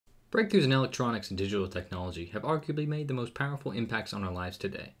Breakthroughs in electronics and digital technology have arguably made the most powerful impacts on our lives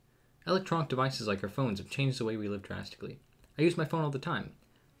today. Electronic devices like our phones have changed the way we live drastically. I use my phone all the time,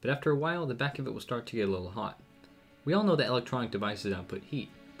 but after a while the back of it will start to get a little hot. We all know that electronic devices output heat,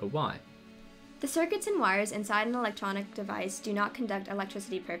 but why? The circuits and wires inside an electronic device do not conduct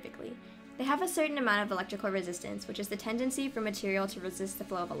electricity perfectly. They have a certain amount of electrical resistance, which is the tendency for material to resist the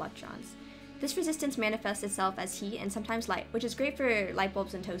flow of electrons. This resistance manifests itself as heat and sometimes light, which is great for light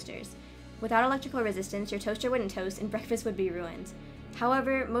bulbs and toasters. Without electrical resistance, your toaster wouldn't toast and breakfast would be ruined.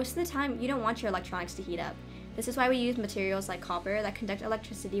 However, most of the time, you don't want your electronics to heat up. This is why we use materials like copper that conduct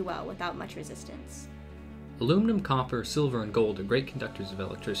electricity well without much resistance. Aluminum, copper, silver, and gold are great conductors of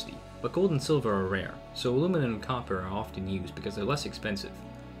electricity, but gold and silver are rare, so aluminum and copper are often used because they're less expensive.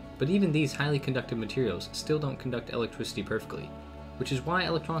 But even these highly conductive materials still don't conduct electricity perfectly, which is why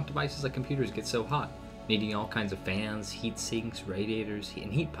electronic devices like computers get so hot, needing all kinds of fans, heat sinks, radiators,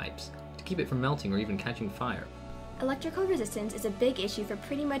 and heat pipes to keep it from melting or even catching fire. Electrical resistance is a big issue for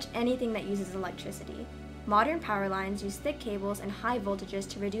pretty much anything that uses electricity. Modern power lines use thick cables and high voltages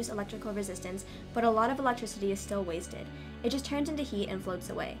to reduce electrical resistance, but a lot of electricity is still wasted. It just turns into heat and floats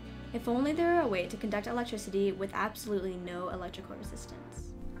away. If only there were a way to conduct electricity with absolutely no electrical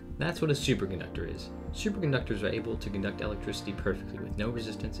resistance. That's what a superconductor is. Superconductors are able to conduct electricity perfectly with no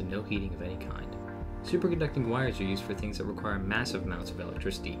resistance and no heating of any kind. Superconducting wires are used for things that require massive amounts of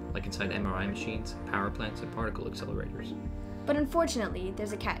electricity, like inside MRI machines, power plants, and particle accelerators. But unfortunately,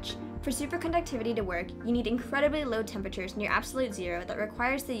 there's a catch. For superconductivity to work, you need incredibly low temperatures near absolute zero that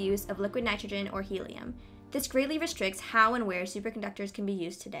requires the use of liquid nitrogen or helium. This greatly restricts how and where superconductors can be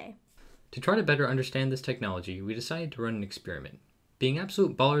used today. To try to better understand this technology, we decided to run an experiment. Being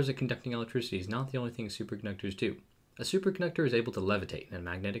absolute ballers at conducting electricity is not the only thing superconductors do. A superconductor is able to levitate in a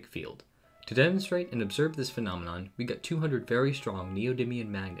magnetic field. To demonstrate and observe this phenomenon, we got 200 very strong neodymium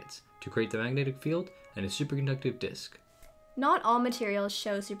magnets to create the magnetic field and a superconductive disk. Not all materials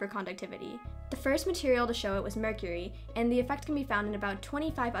show superconductivity. The first material to show it was mercury, and the effect can be found in about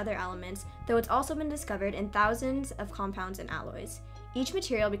 25 other elements, though it's also been discovered in thousands of compounds and alloys. Each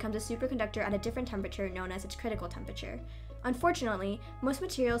material becomes a superconductor at a different temperature known as its critical temperature. Unfortunately, most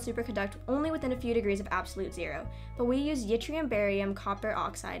materials superconduct only within a few degrees of absolute zero, but we use yttrium barium copper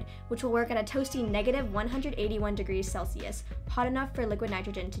oxide, which will work at a toasty negative 181 degrees Celsius, hot enough for liquid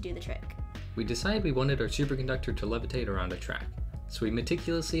nitrogen to do the trick. We decided we wanted our superconductor to levitate around a track, so we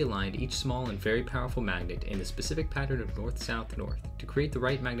meticulously aligned each small and very powerful magnet in a specific pattern of north-south-north to create the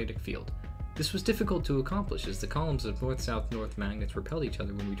right magnetic field. This was difficult to accomplish as the columns of north-south-north magnets repelled each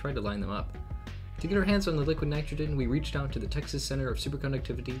other when we tried to line them up. To get our hands on the liquid nitrogen, we reached out to the Texas Center of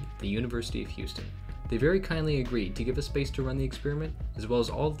Superconductivity at the University of Houston. They very kindly agreed to give us space to run the experiment, as well as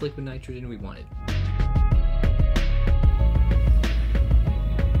all the liquid nitrogen we wanted.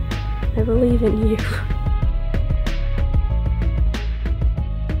 I believe in you.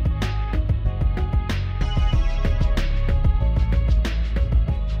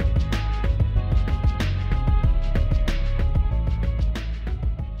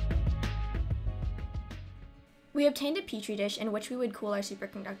 We obtained a petri dish in which we would cool our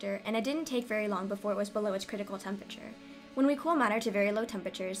superconductor, and it didn't take very long before it was below its critical temperature. When we cool matter to very low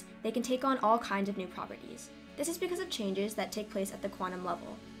temperatures, they can take on all kinds of new properties. This is because of changes that take place at the quantum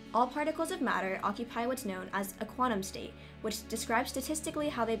level. All particles of matter occupy what's known as a quantum state, which describes statistically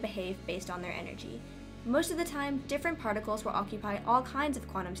how they behave based on their energy. Most of the time, different particles will occupy all kinds of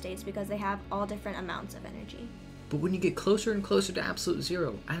quantum states because they have all different amounts of energy. But when you get closer and closer to absolute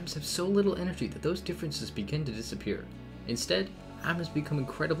zero, atoms have so little energy that those differences begin to disappear. Instead, atoms become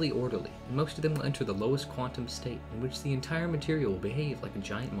incredibly orderly, and most of them will enter the lowest quantum state, in which the entire material will behave like a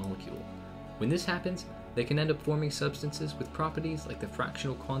giant molecule. When this happens, they can end up forming substances with properties like the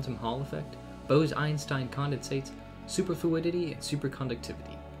fractional quantum Hall effect, Bose-Einstein condensates, superfluidity, and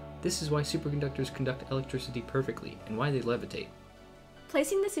superconductivity. This is why superconductors conduct electricity perfectly, and why they levitate.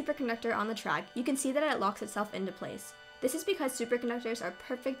 Placing the superconductor on the track, you can see that it locks itself into place. This is because superconductors are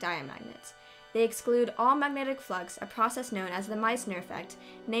perfect diamagnets. They exclude all magnetic flux, a process known as the Meissner effect,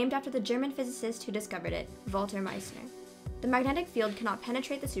 named after the German physicist who discovered it, Walter Meissner. The magnetic field cannot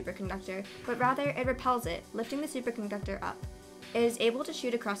penetrate the superconductor, but rather it repels it, lifting the superconductor up. It is able to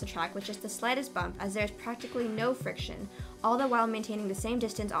shoot across the track with just the slightest bump, as there is practically no friction, all the while maintaining the same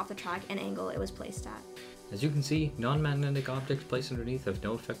distance off the track and angle it was placed at. As you can see, non-magnetic objects placed underneath have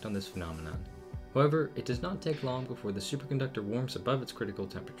no effect on this phenomenon. However, it does not take long before the superconductor warms above its critical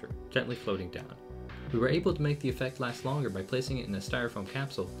temperature, gently floating down. We were able to make the effect last longer by placing it in a styrofoam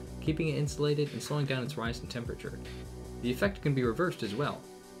capsule, keeping it insulated and slowing down its rise in temperature. The effect can be reversed as well.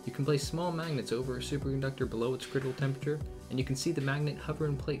 You can place small magnets over a superconductor below its critical temperature, and you can see the magnet hover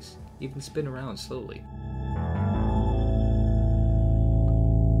in place, even spin around slowly.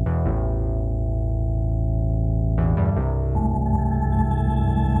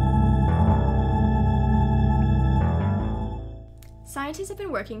 Scientists have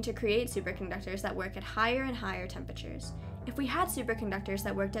been working to create superconductors that work at higher and higher temperatures. If we had superconductors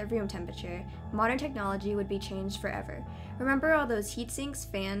that worked at room temperature, modern technology would be changed forever. Remember all those heat sinks,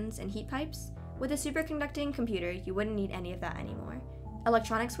 fans, and heat pipes? With a superconducting computer, you wouldn't need any of that anymore.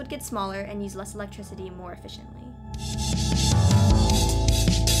 Electronics would get smaller and use less electricity more efficiently.